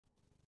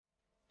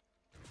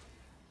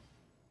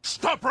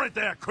Stop right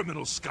there,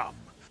 criminal scum!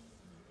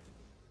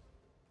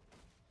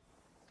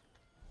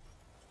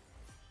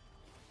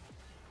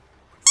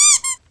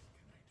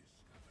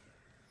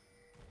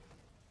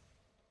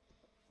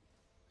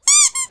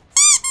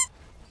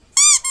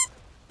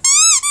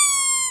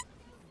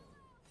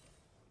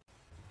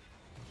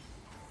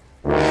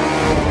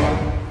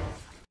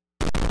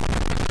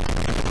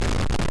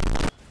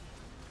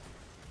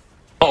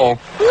 Uh-oh.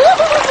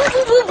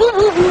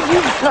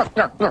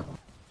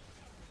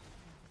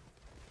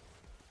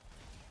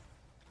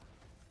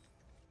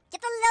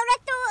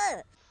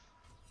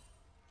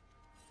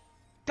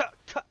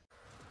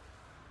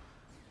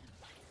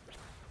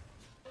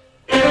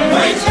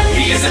 Wait,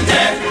 he isn't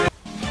dead!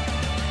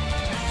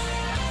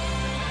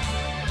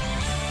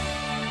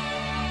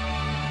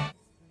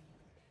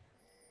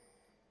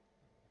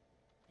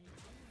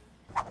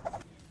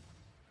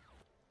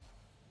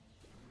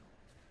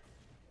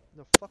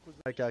 The fuck was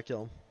that guy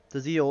kill him?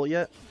 Does he ult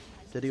yet?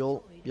 Did he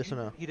ult? Yes or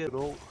no? He did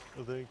ult,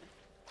 I think.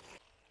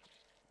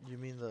 You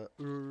mean the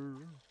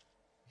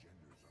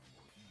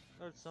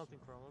Heard something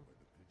from him.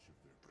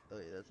 Oh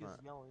yeah, that's He's not.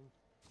 yelling.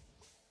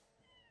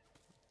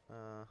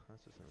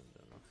 That's just him in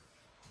general.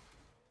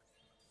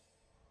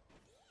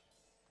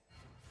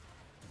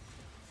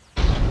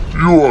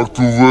 You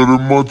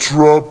activated my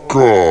trap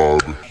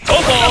card.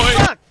 Oh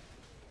boy!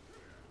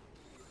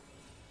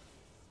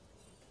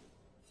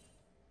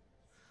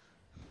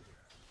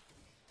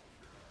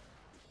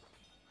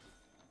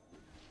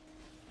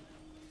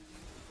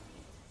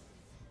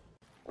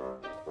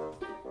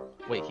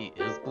 Wait, he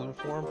is blue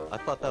form? I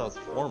thought that was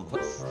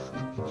formless.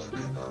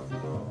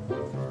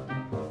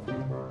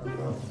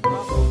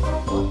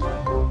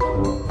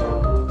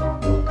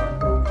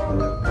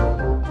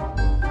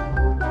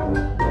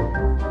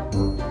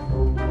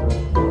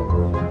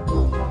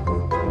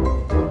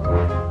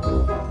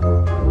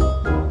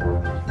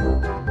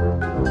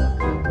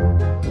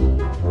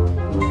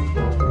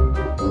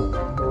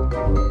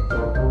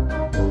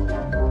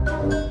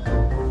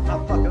 Oh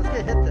fuck, I was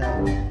gonna hit that.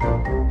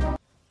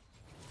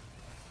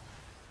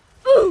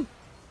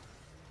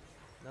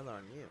 Now they're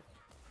on you.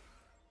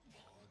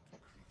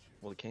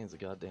 Well, the Kane's a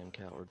goddamn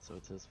coward, so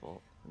it's his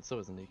fault. And so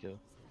is Nico.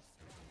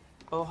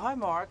 Oh, hi,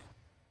 Mark.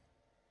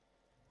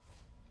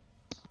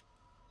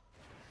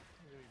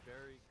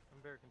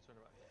 I'm very concerned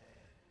about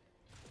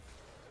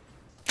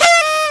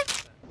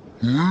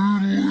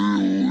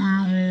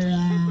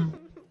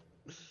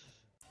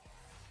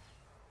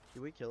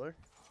Did we kill her?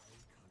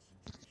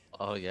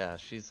 Oh yeah,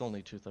 she's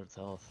only 2/3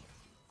 health.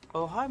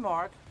 Oh, hi,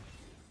 Mark.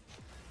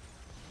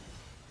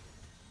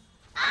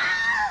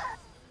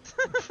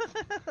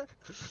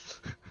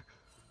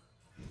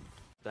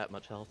 That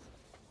much health.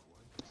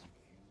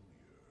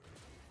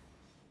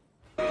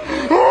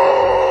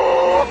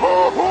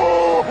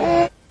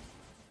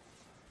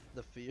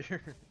 The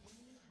fear.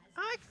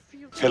 I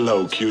feel.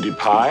 Hello, cutie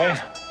pie.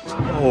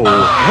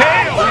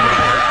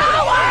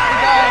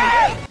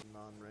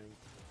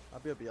 Non-ranked.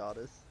 I'll be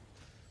honest.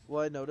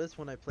 What I noticed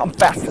when I played. I'm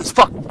fast as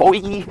fuck,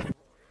 boy. Well,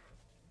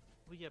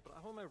 yeah, but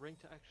I want my ring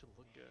to actually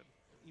look good,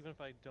 even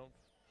if I don't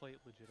play it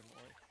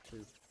legitimately.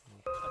 Please.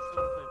 I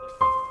still want to play like.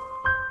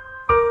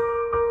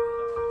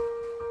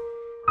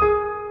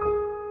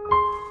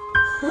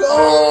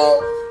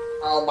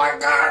 Oh my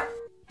god.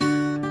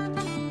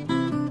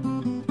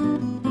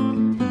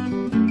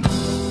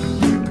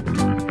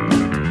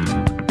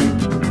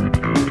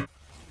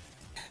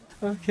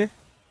 Okay.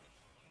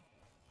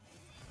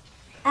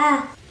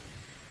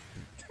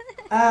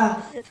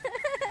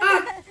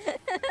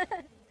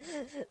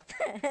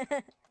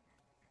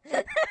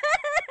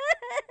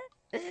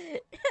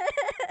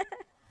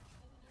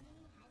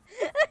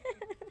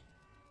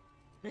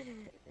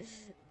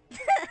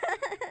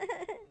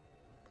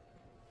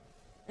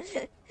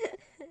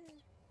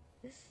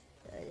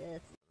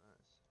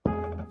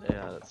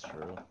 Yeah, that's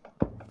true.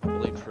 I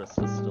believe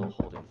Trista's still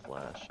holding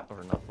flash.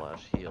 Or not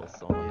flash, heal,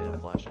 so I'm not gonna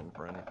flash in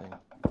for anything.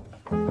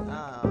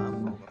 Ah,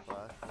 I'm on the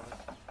flash.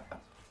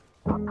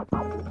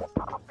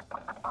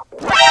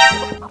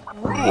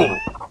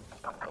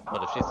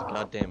 But if she's a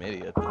goddamn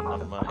idiot, then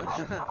never mind.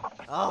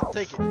 I'll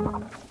take it. My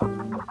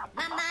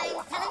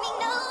mind's telling me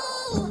no.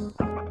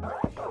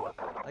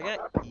 I got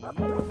E.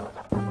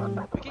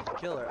 We can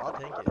kill her. I'll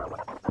tank it.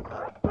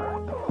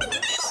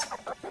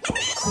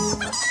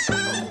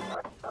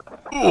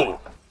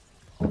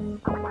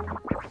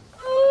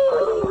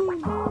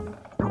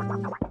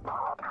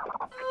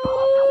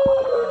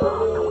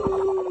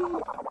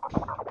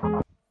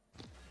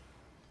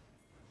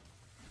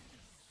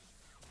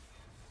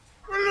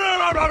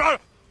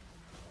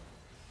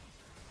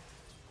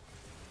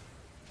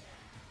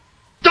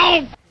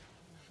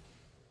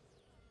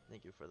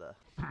 Thank you for the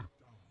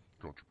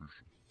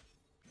Contribution.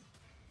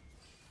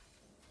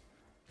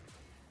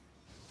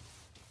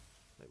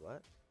 Wait,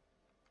 what?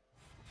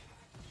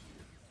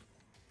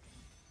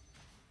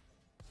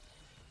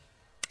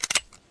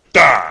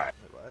 Die!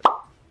 Wait, what?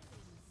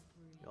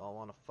 Y'all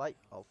wanna fight?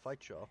 I'll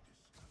fight y'all.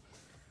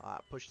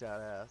 Alright, push that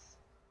ass.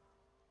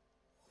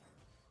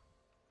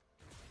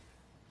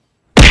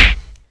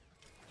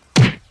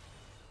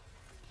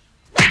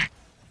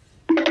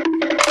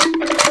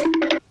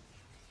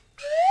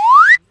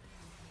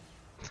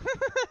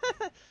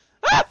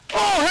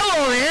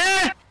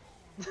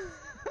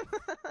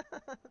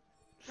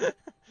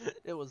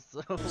 was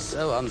so.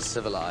 So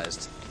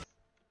uncivilized.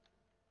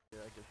 Yeah,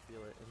 I could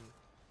feel it.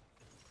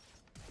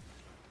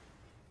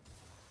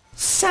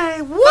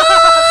 Say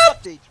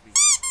what? HP.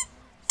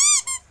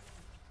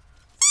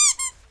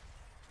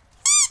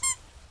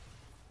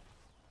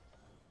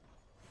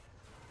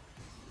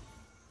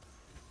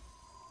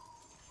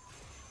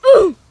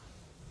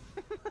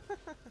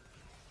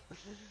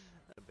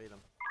 I beat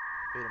him.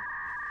 Beat him.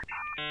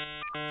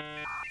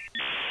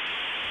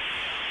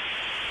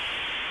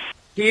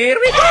 Here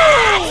we go!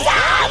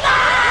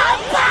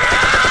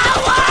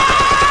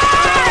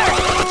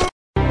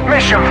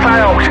 Mission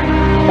failed.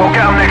 We'll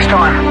get them next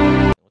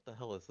time. What the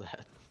hell is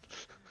that?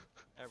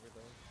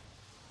 Everything.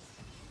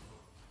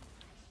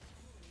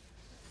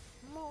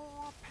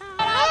 I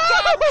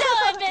can't do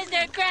it,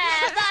 Mr.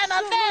 Krabs. I'm a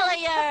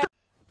failure.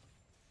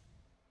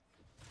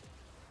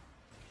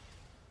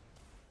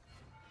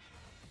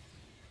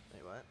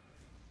 Wait, what?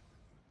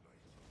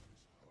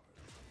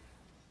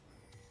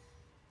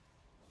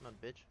 Come on,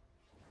 bitch.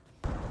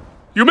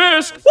 You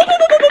missed!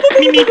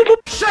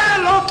 Say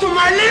hello to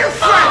my little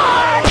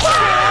friend.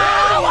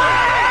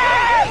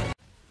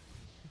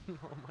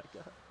 Oh my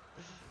god.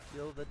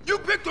 Yo, that. You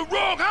picked the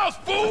wrong house,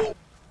 fool!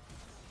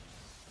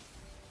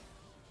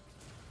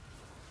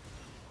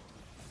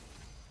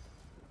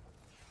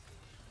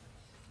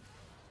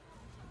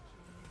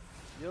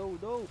 Yo,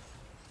 no.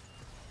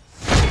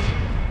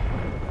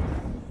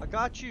 I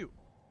got you.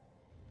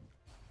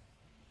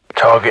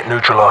 Target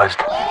neutralized.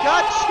 I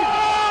got you.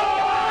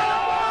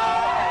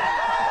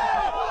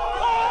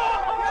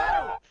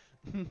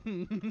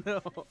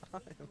 No, I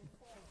am.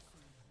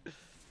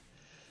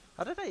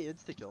 How did I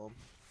insta kill him?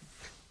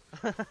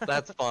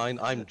 That's fine.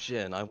 I'm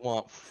Jin. I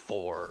want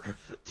 4.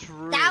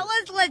 True. That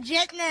was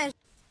legitness.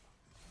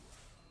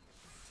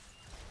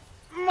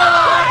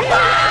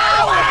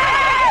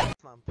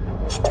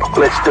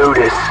 Let's do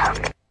this.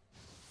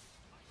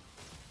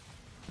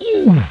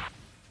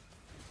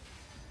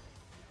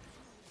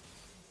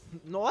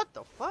 No, what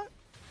the fuck?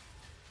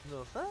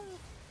 No fuck.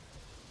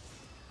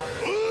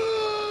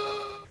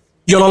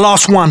 You're the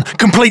last one.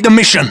 Complete the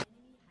mission.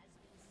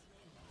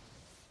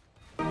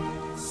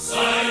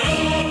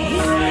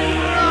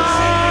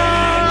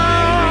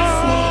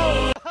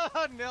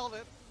 Nailed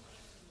it.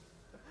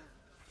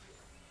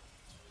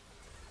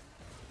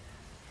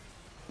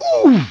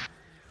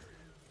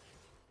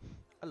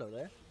 Hello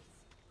there.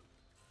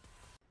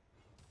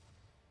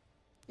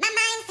 My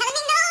mind's telling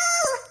me no.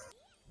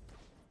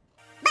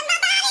 But my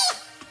body's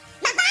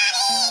telling me yes.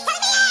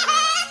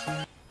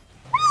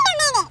 Wait a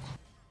minute.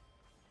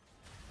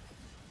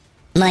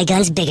 My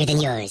gun's bigger than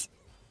yours.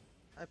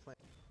 I play.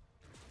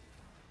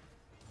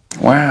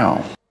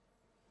 Wow.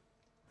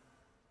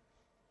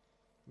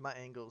 My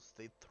angles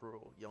stayed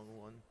through, young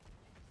one.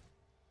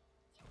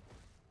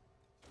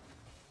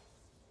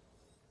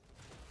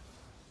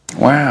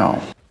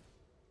 Wow.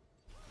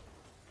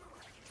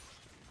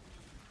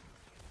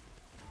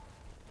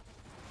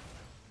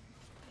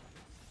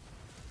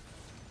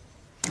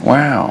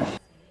 Wow.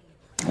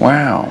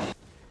 Wow.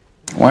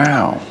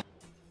 Wow.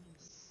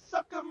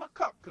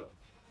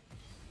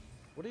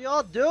 What are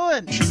y'all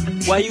doing?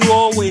 Why you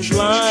always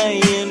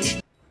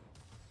lying?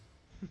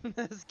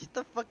 Get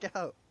the fuck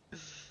out.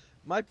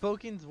 My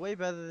poking's way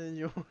better than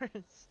yours.